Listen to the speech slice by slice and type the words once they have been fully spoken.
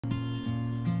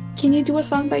Can you do a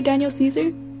song by Daniel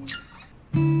Caesar?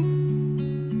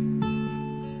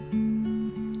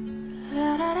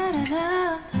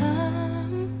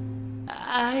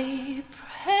 I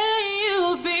pray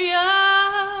you'll be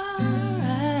alright.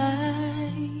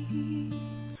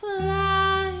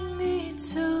 Fly me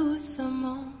to the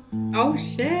moon. Oh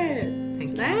shit.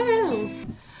 Thank you. Wow.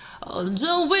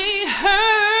 Although it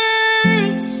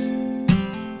hurts,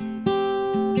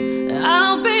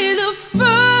 I'll be the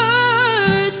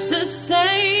first to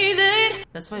say that.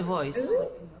 That's my voice.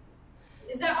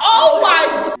 Is that? Oh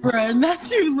my! Bruh, not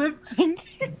you lip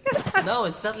syncing. No,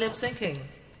 it's not lip syncing.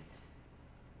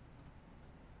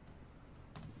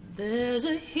 There's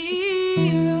a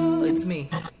hero. It's me.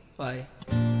 Why?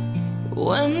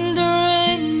 When the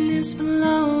rain is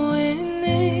blowing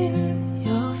in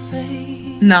your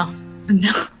face. No.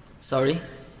 Sorry.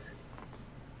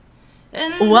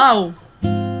 And Wow.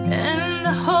 And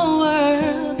the whole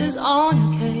world is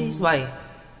on your case. Why?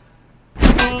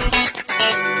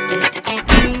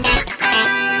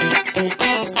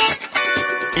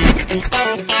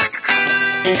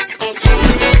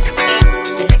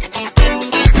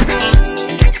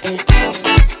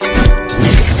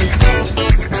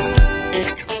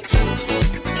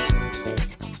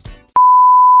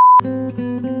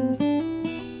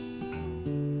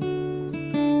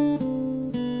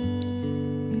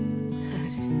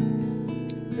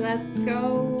 Let's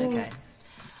go. Okay.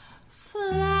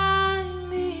 Fly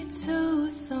me to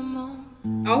the moon.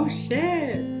 Oh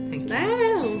shit. Thank you.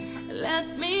 Wow.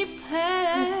 Let me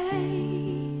play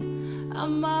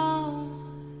among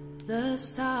the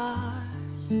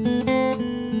stars.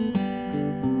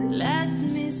 Let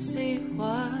me see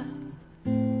what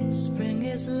spring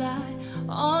is like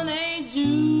on a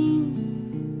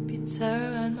Jupiter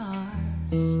and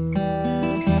Mars.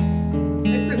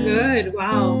 Super good.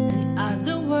 Wow. In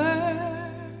other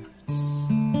words,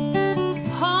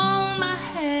 hold my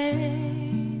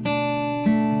hand.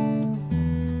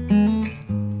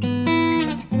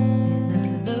 In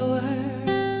other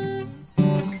words,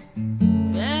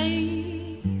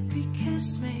 baby, kiss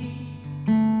me.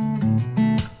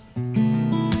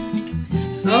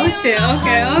 Oh shit.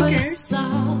 Okay. Okay.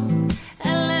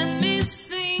 And let me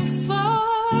sing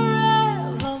forevermore.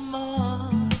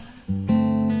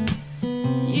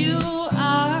 You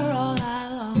are all I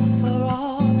long for,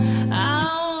 all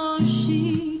I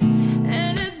worship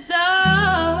and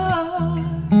adore.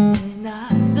 In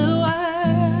other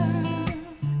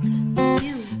words,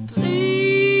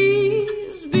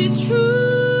 please be true.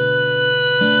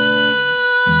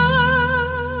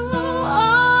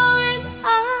 Oh, in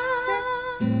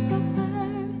other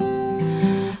words,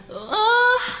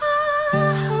 oh,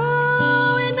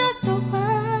 in other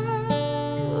words,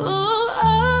 oh,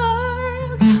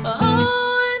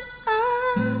 in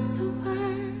other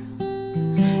words,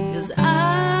 'cause I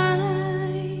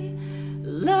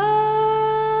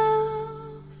love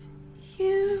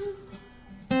you.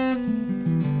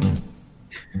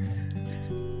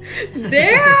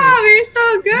 Damn, you're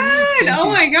so good.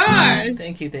 Oh my gosh.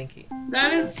 Thank you, thank you.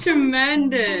 That is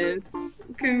tremendous.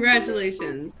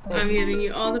 Congratulations. I'm giving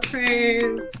you all the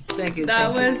praise. Thank you.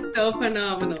 That thank was so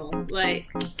phenomenal. Like,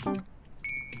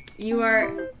 you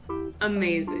are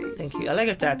amazing. you. Thank you. I like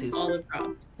your tattoos. All the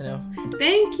props. You know.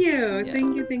 Thank you. Yeah.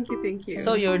 Thank you. Thank you. Thank you.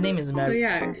 So your name is Mary.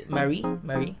 yeah. Marie.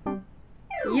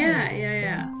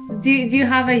 Yeah. Do you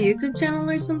have a YouTube channel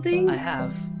or something? I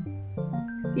have.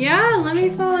 Yeah, let me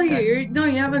follow you. Okay.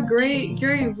 You have a great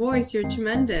voice. You're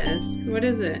tremendous. What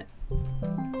is it?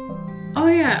 Oh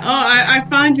yeah. Oh, I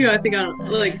found you. I think on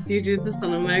like, do you do this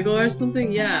on Omegle or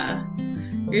something? Yeah.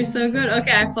 You're so good.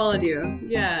 Okay, I followed you.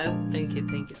 Yes. Thank you.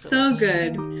 Thank you So much.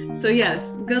 good. So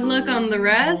yes, good luck on the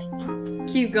rest.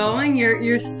 Keep going.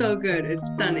 You're so good.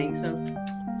 It's stunning. So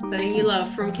sending you love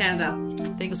from Canada.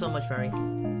 Thank you so much, Mary.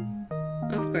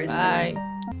 Of course. Bye.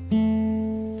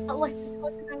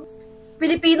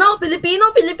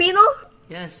 Filipino?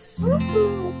 Yes.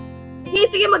 Sige,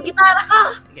 sige, mag-gitara ka.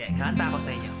 Okay, kanta ako sa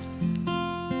inyo.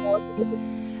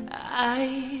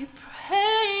 I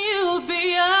pray you'll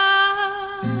be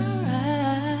alright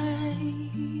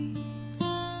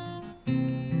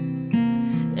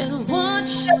and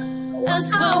watch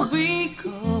us where we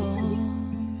go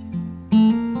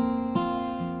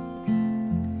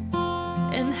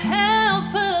and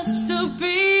help us to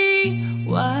be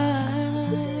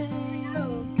wise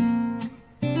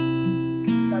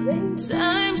in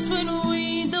times when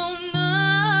we don't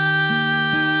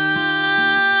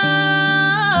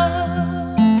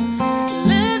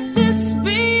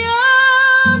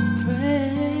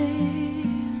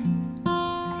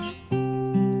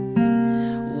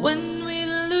when we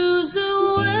lose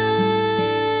our way.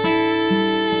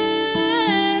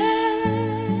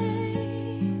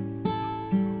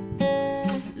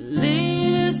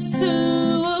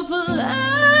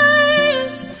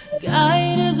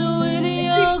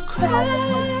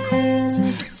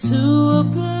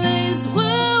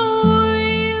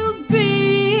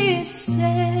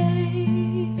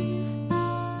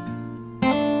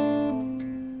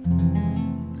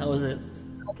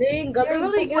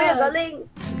 galing.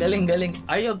 Galing, galing.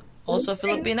 Are you also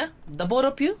Filipina? The both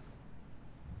of you?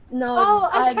 No, Oh,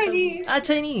 I'm I- Chinese. Ah,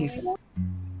 Chinese.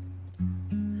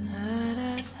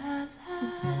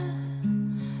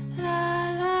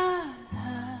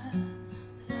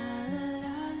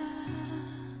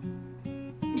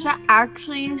 Is that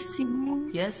actually you singing?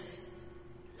 Yes.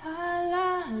 La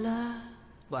la la.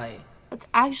 Why? It's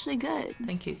actually good.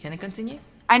 Thank you. Can I continue?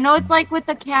 I know it's like with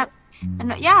the cap.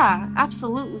 And yeah,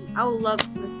 absolutely. I would love to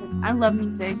listen. I love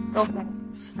music. Okay.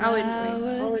 I'll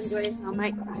enjoy it. I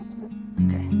might cry too.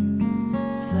 Okay.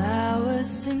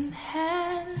 Flowers in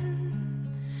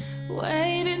hand,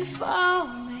 waiting for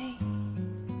me.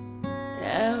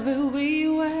 Every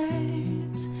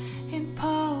word in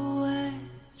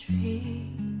poetry.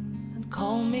 And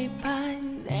call me by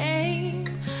name,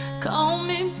 call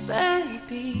me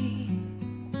baby.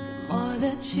 The more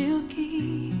that you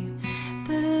give,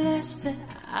 the less that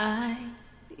I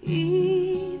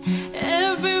need.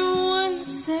 Everyone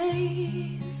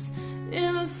says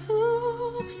it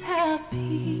looks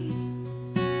happy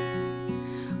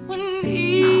when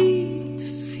it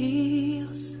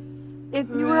feels. If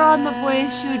you were on The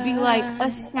Voice, you would be like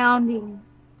astounding.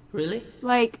 Really?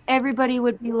 Like everybody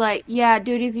would be like, yeah,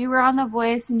 dude, if you were on The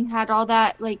Voice and you had all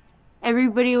that, like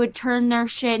everybody would turn their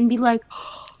shit and be like,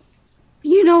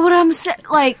 you know what I'm saying?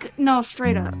 Like, no,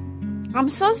 straight up. I'm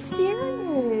so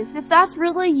serious. If that's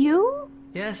really you,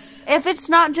 Yes. if it's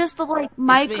not just the like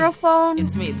microphone,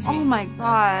 It's me. oh my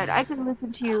god, I could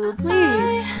listen to you.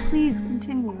 Please, please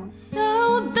continue.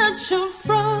 Know that you're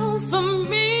wrong for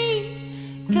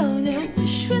me. Gonna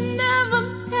wish we never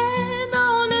met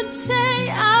on the day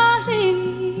I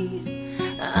leave.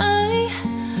 I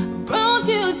brought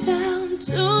you down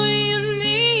to your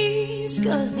knees,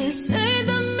 'cause they say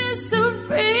the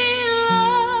misery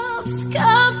loves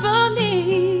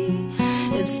company.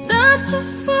 It's not to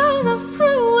follow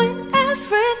through with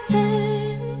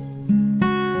everything,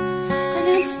 and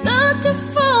it's not to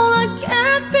fall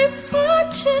again before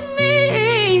you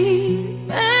need.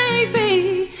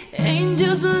 Baby,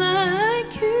 angels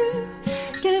like you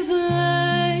give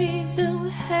light the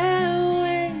hell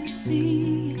with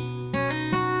me.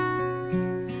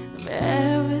 I'm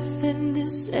everything they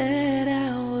said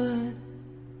I would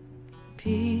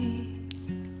be.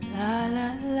 La la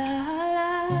la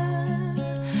la,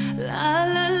 la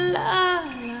la la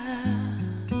la.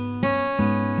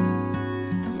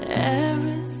 I'm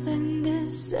everything they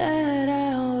said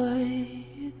I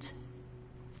would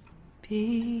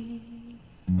be.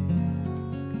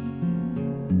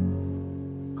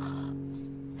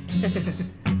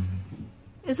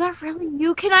 Is that really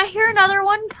you? Can I hear another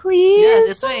one, please? Yes,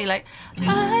 it's me. Like,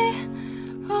 I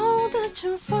know that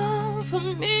you're far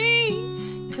from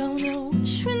me. Gonna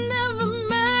wish we never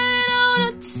met on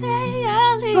a day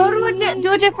I leave. Go to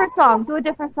do a different song. Do a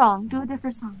different song. Do a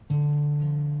different song.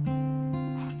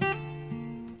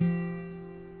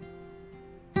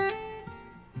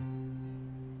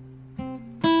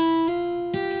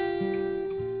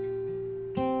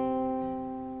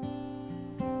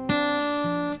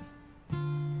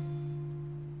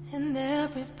 And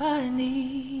everybody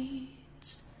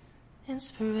needs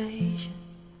inspiration.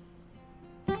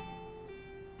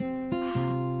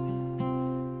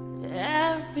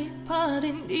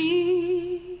 Everybody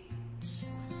needs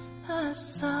a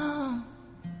song.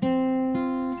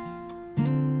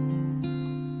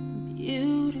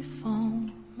 Beautiful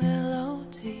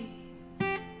melody.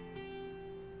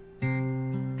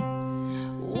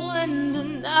 When the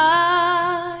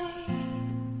night's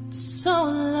so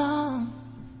long,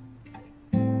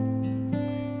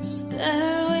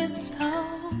 there is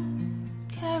no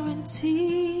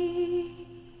guarantee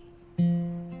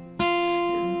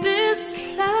that this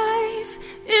life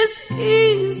is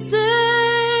easy.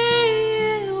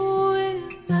 When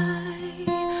my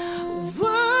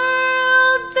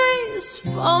world is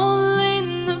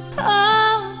falling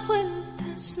apart, when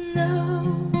there's no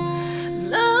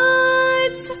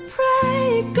light to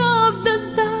break up the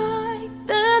dark,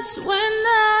 that's when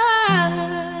I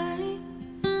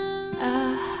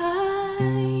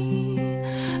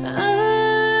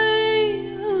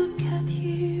look at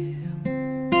you.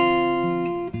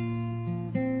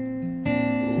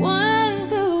 When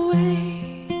the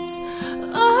waves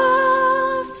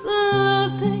are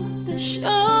flooding the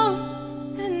shore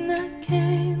and I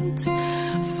can't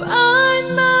find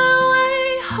my way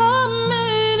home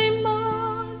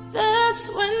anymore, that's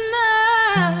when I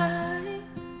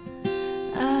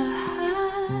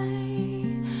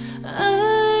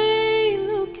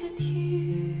look at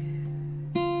you.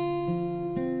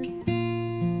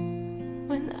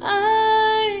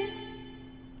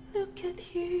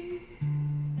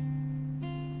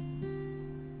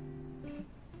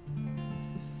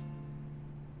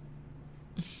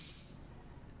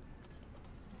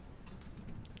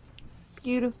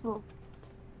 beautiful.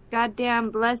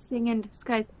 Goddamn blessing in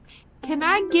disguise. Can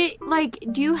I get, like,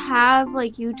 do you have,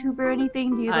 like, YouTube or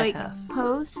anything? Do you, I like, have.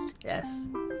 post? Yes.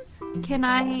 Can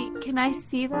I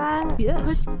see that?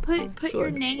 Yes. Put Sure.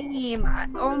 your name.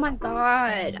 Oh my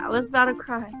god. I was about to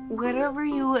cry. Whatever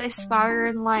you aspire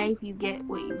in life, you get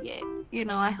what you get. You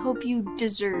know, I hope you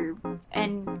deserve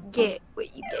and get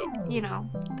what you get, you know.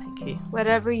 Thank you.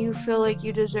 Whatever you feel like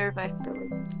you deserve, I feel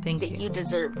like Thank that you. you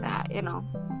deserve that, you know.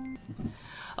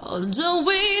 Although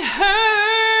it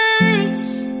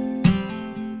hurts,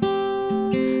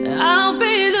 I'll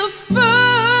be the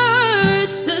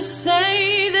first to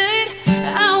say that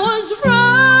I was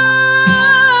wrong.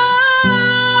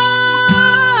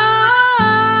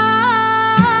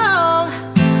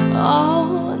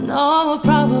 Oh, no,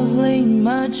 probably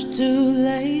much too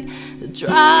late to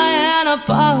try and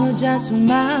apologize for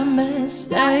my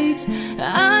mistakes.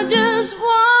 I just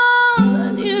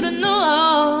want you to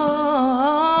know.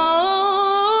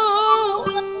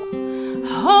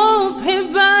 Hope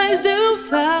he buys you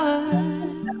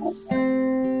flowers. I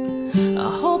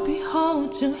hope he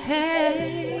holds your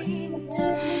hands,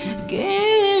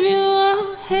 give you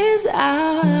all his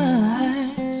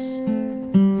hours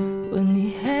when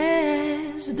he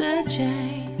has the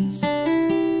chance.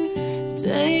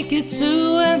 Take you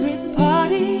to every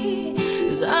party,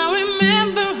 'cause I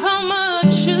remember how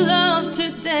much you loved to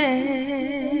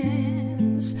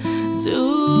dance.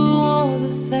 Do all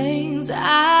the things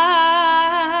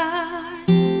I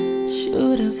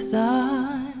should have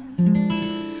thought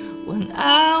when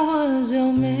I was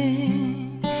your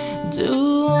man.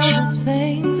 Do all the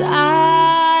things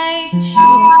I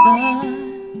should have thought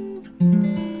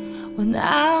when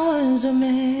I was your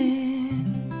man.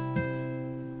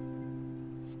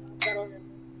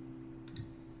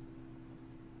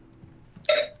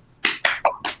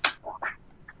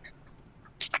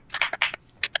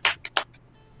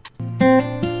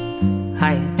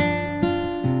 Hi.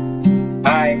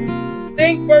 Hi.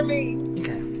 Sing for me.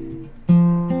 Okay.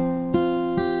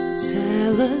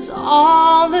 Tell us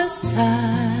all this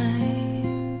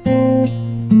time,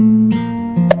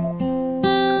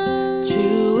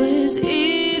 true as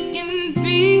it can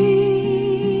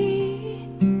be,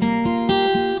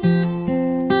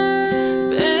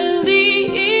 barely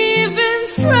even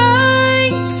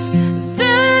thrice,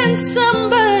 then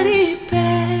somebody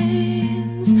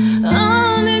bends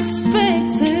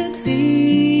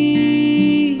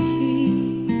unexpectedly.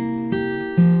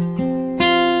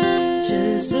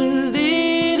 Just a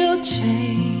little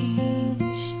change,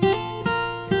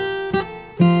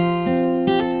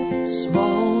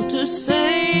 small to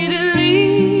say the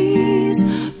least,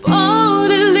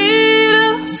 but a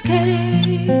little scared,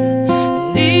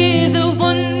 neither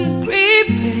one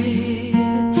prepared,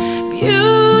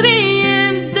 beauty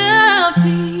and the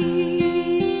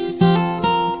beast.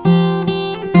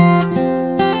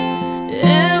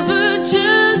 Ever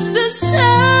just the same,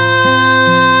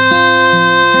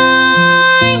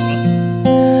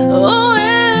 oh,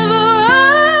 ever a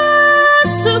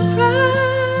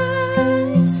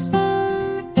surprise,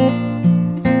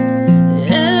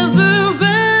 ever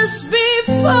as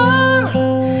before,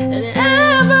 and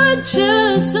ever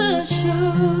just as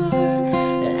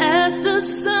sure as the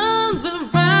sun will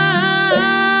rise.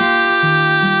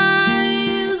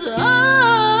 Oh.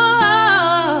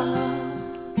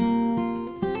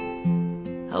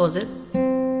 How was it?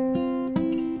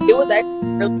 It was actually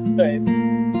really good.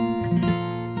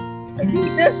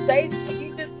 Can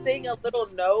you just sing a little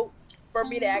note for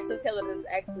me to actually tell it it's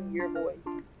actually your voice?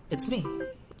 It's me.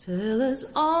 Tell us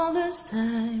all this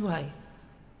time. Why?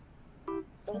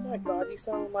 Oh my god, you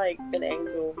sound like an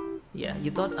angel. Yeah,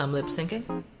 you thought I'm lip syncing?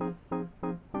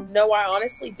 No, I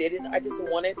honestly didn't. I just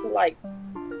wanted to like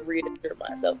reassure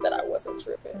myself that I wasn't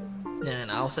tripping. No,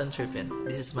 I wasn't tripping.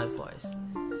 This is my voice.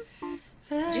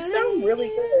 You sound really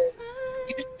good.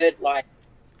 You should like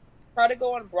try to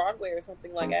go on Broadway or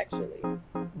something, like actually.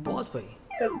 Broadway.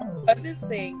 Because my cousin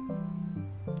sings.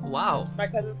 Wow. My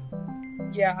cousin.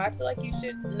 Yeah, I feel like you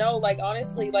should know. Like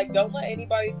honestly, like don't let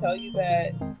anybody tell you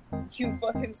that you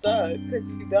fucking suck, because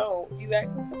you don't. You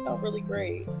actually sound really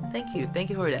great. Thank you. Thank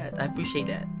you for that. I appreciate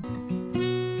that.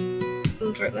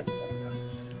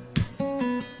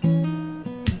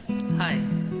 Hi.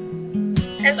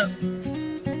 Hello.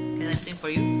 Can I sing for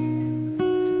you?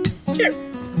 Sure.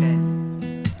 Okay.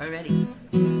 Are you ready?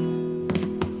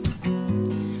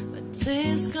 But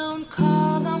tears gone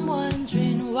cold, I'm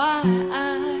wondering why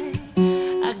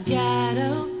I got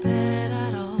up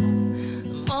at all.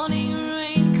 The morning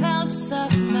rain clouds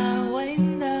up my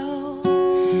window,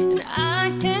 and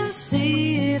I can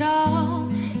see it all.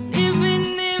 And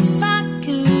even if I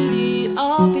could, it'd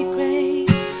all be great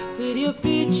with your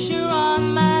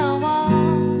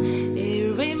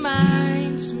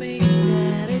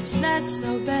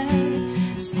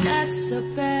so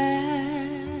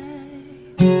bad,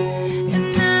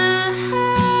 and I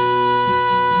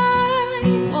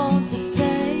want to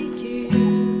thank you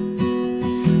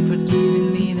for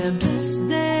giving me the best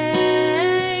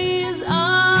days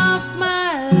of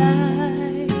my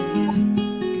life,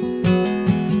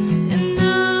 and I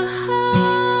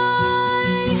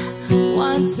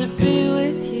want to be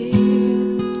with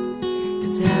you,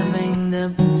 'cause having the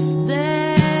best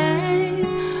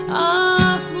days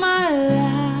of my life.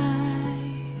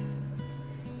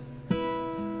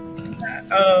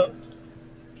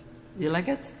 Do you like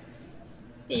it?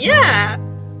 Yeah,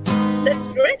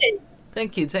 that's great.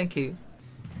 Thank you, thank you.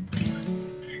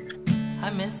 Hi,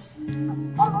 miss.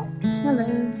 Hello.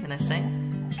 Can I sing?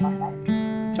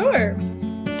 Sure.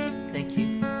 Thank you.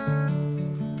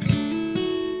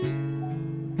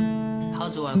 How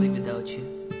do I live without you?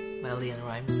 By Leon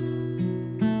Rhymes.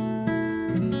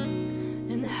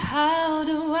 And how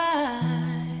do I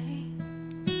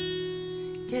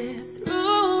get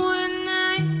through a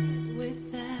night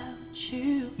without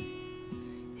you?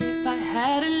 If I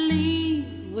had to leave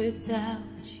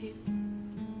without you,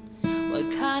 what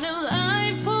kind of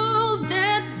life would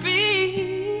that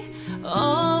be?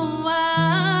 Oh,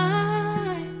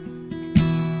 I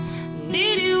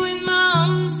need you in my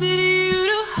arms, need you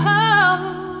to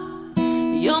hold.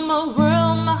 You're my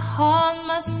world, my heart,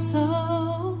 my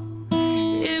soul.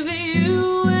 If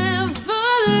you ever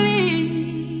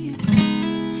leave,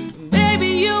 baby,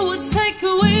 you would take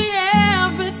away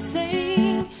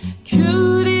everything,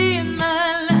 cutie in my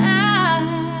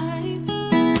life.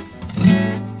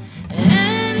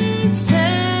 And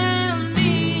tell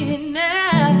me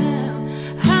now,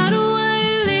 how do I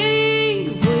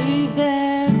live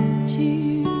without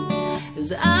you?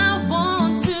 'Cause I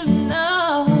want to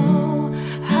know,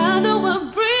 how do I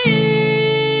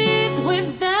breathe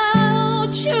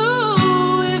without you?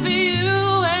 If you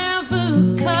ever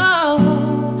go,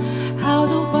 how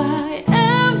do I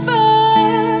ever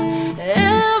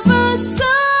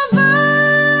survive?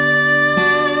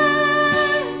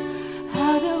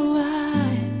 How do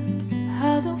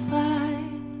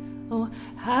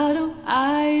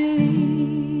I live?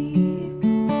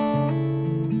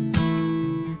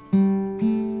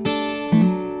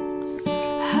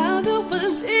 How do I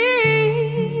live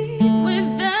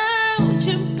without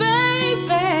you,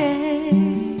 baby?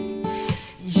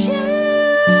 Yeah.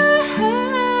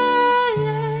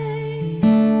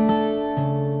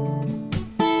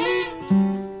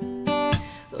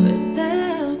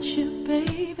 Without you,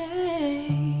 baby.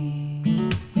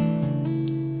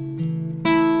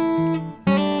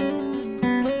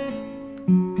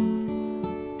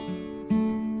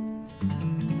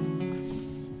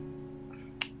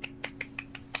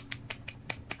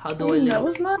 How do I That live?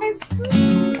 was nice.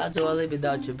 How do I live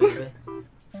without you, baby?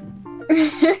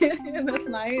 That's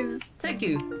nice. Thank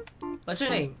you. What's your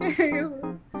name?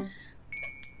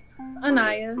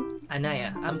 Anaya. Anaya.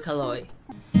 I'm Kaloy.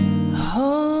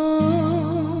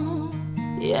 Oh,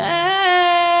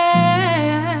 yeah.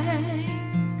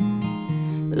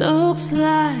 Looks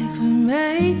like we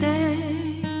made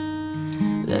it.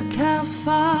 Look how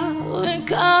far we've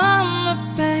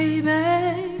come,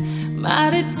 baby.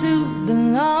 Mighty to the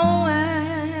long way.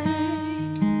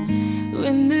 We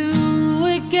knew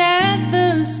we'd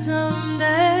gather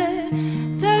someday.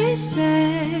 They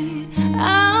said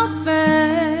I'll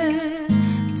bet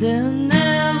they'll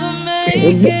never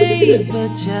make it, but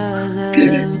just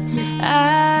look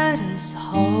at this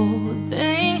whole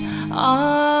thing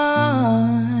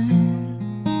on.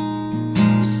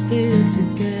 We're still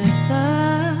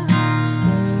together,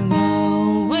 still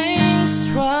going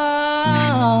strong.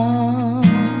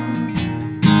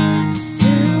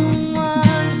 Still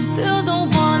one, still the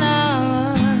one I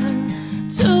run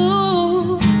to,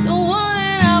 the one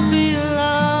that I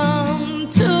belong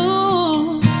to.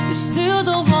 You're still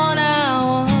the one I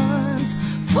want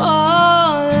for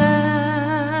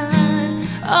life.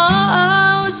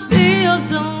 Oh, still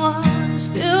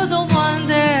the one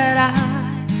that I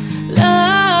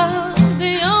love,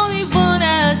 the only one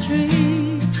I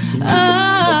dream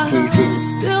of.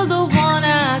 Still the one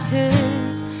I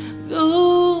kiss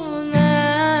goodnight.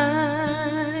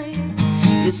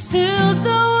 You're still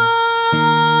the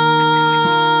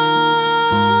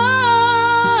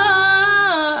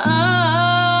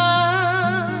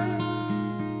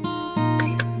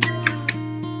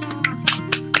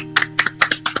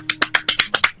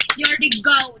You're the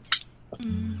goat.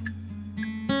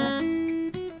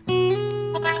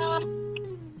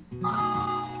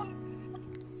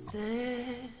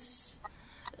 There's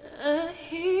a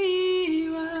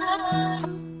hero.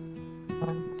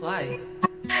 Why?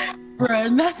 Bruh,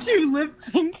 not you lip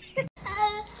sync.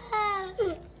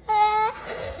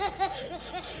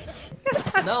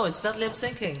 No, it's not lip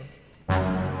syncing.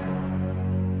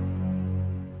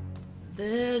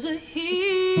 There's a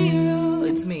hero.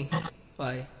 It's me.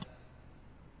 Why?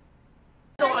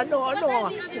 Ano ang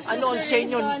sa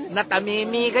inyo?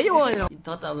 Natamimi kayo, ano? You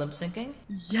thought I'm lip syncing?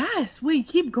 Yes. Wait,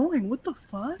 keep going. What the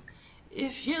fuck?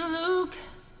 If you look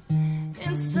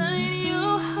inside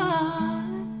your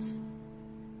heart,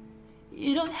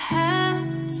 you don't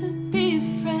have to be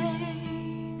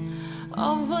afraid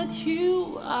of what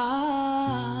you are.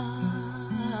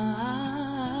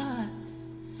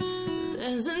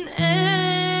 There's an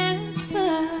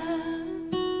answer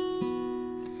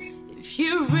if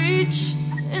you reach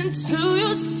into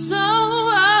your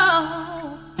soul,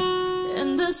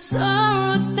 and the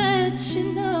sorrow that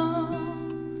you know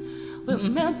will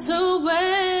melt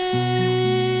away.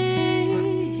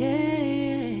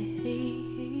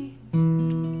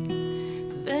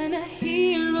 Then a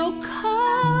hero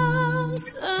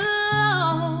comes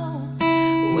along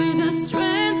with the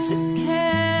strength to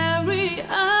carry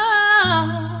on,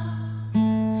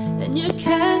 and you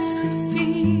cast the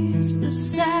fears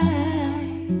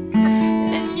aside,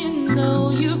 and you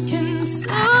know you can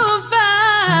survive.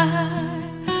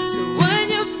 So when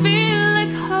you feel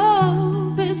like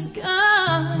hope is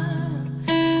gone,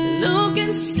 look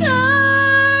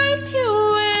inside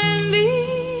you and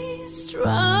be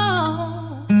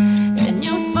strong, and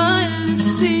you'll finally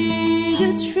see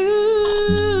the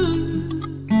truth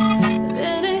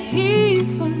that a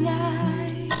hero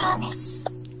lies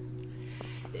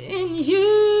in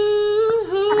you.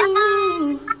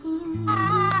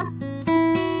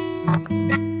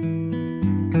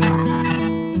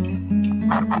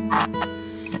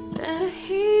 That a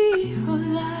hero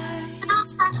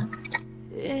lies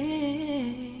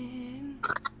in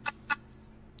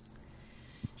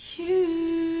you.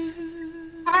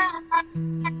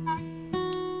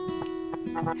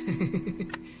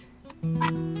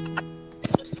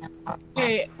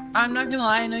 Okay, I'm not gonna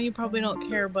lie, I know you probably don't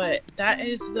care, but that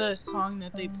is the song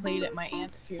that they played at my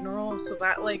aunt's funeral, so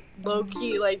that, like,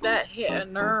 low-key, like, that hit a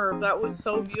nerve. That was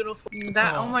so beautiful.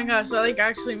 That, oh my gosh, that, like,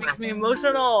 actually makes me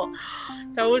emotional.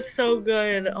 That was so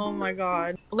good. Oh my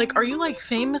god. Like, are you, like,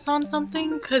 famous on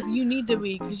something? Because you need to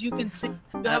be, because you can sing.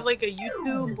 You have, like, a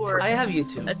YouTube or I have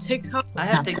YouTube. a TikTok? I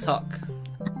have TikTok.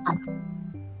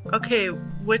 Okay,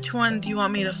 which one do you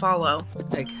want me to follow?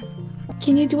 Like,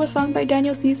 Can you do a song by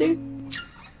Daniel Caesar?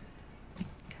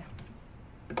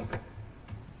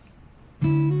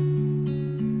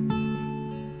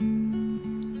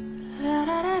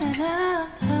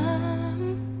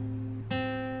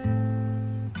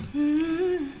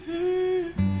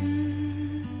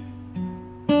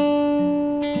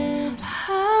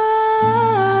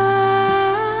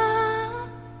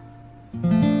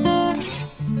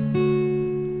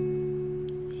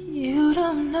 you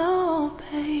don't know,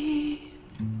 babe,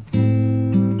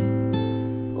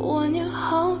 when you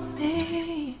hold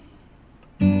me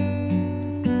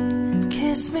and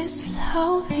kiss me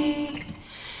slowly,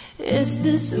 it's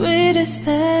the sweetest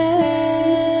thing,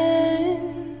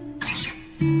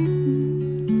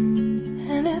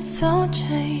 and it don't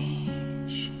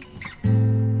change.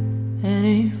 And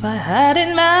if I had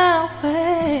it my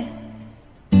way,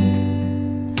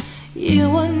 you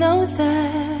will know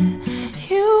that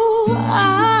you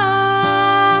are.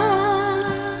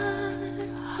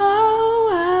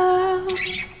 Oh,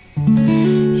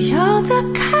 you're the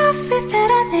coffee that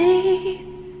I need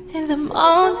in the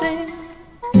morning.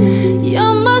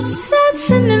 You're my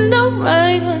sunshine in the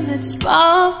rain when it's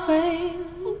pouring.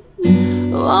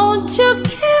 Won't you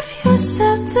give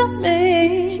yourself to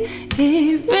me?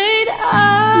 Give it all.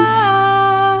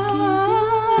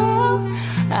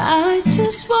 I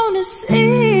just wanna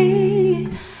see,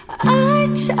 I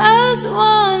just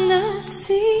wanna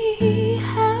see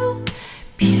how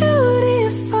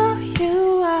beautiful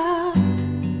you are.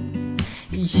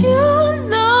 You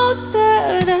know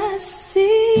that I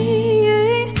see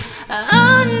it.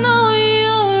 I know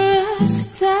you're a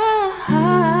star.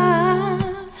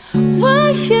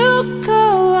 Where you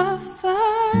go, I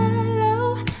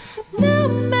follow, no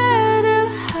matter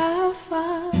how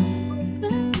far.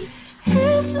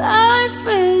 If life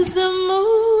is a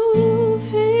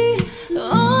movie,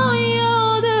 oh,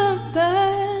 you're the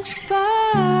best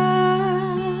part.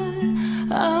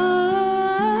 Oh,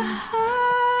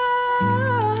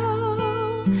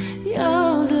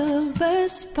 you're the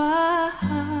best part.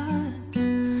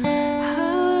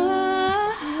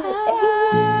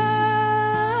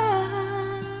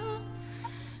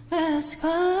 Best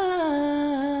part.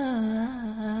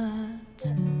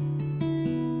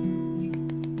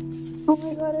 Oh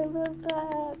my god, I love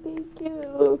that. Thank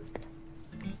you.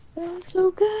 That was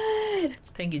so good.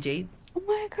 Thank you, Jade. Oh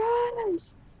my gosh!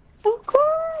 Of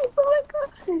course! Oh my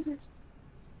god!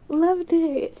 Loved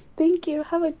it. Thank you.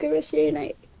 Have a good rest of your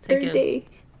night. Thank or you. day.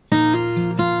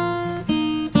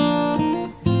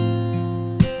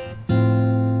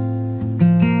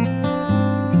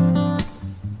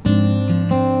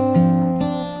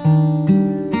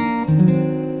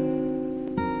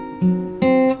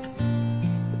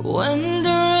 When the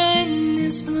rain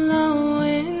is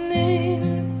blowing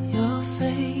in your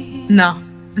face. No.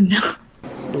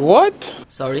 What?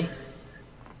 Sorry.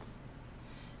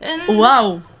 And,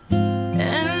 Wow.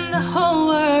 and the whole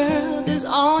world is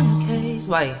on your case.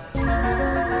 Why?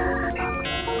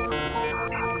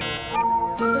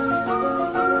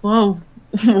 Wow.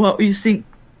 Wow, you sing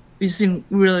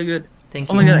really good. Thank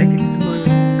Oh you. my god, I can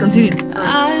continue.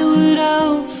 I would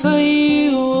offer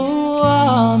you a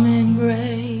warm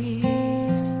embrace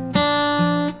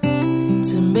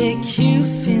to make you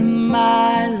feel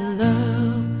my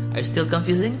love. Are you still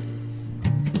confusing?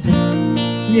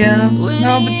 Yeah. When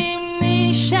No, but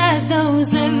evening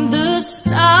shadows and the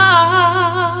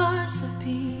stars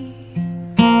appear.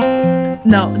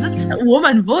 no, that's a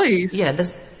woman voice. Yeah,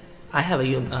 that's. I have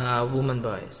a woman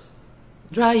voice.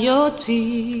 Dry your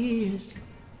tears.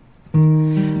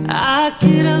 I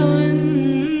get on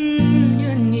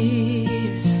your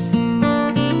knees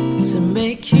to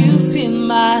make you feel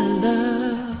my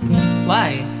love.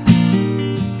 Why?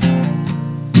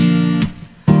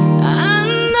 I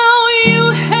know you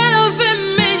haven't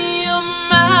made your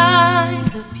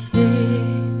mind up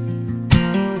yet,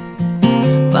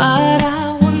 but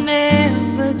I will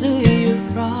never do you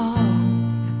wrong.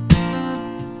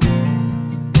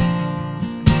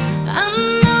 I've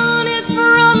known it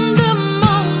from the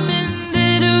moment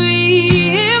that we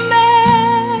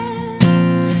met.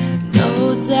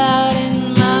 No doubt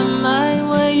in my mind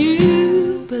where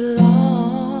you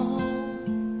belong.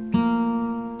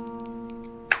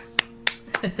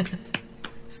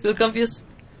 Still confused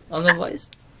on my voice?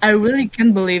 I really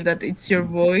can't believe that it's your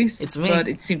voice. It's me. But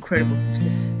it's incredible.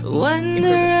 When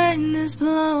the rain is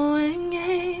blowing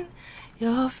in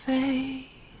your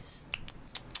face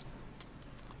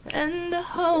and the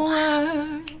whole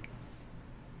world.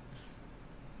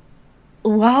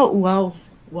 Wow.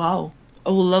 I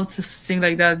would love to sing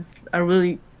like that. It's a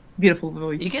really beautiful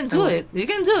voice. You can do it. You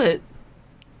can do it.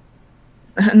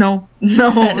 No.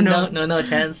 No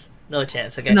chance. No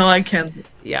chance. Okay. No, I can't.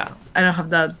 Yeah. I don't have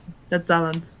that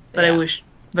talent, but I Yeah. wish.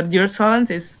 But your talent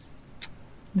is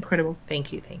incredible.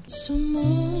 Thank you.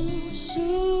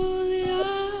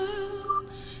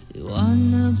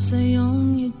 Liwanag sa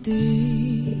iyong ngiti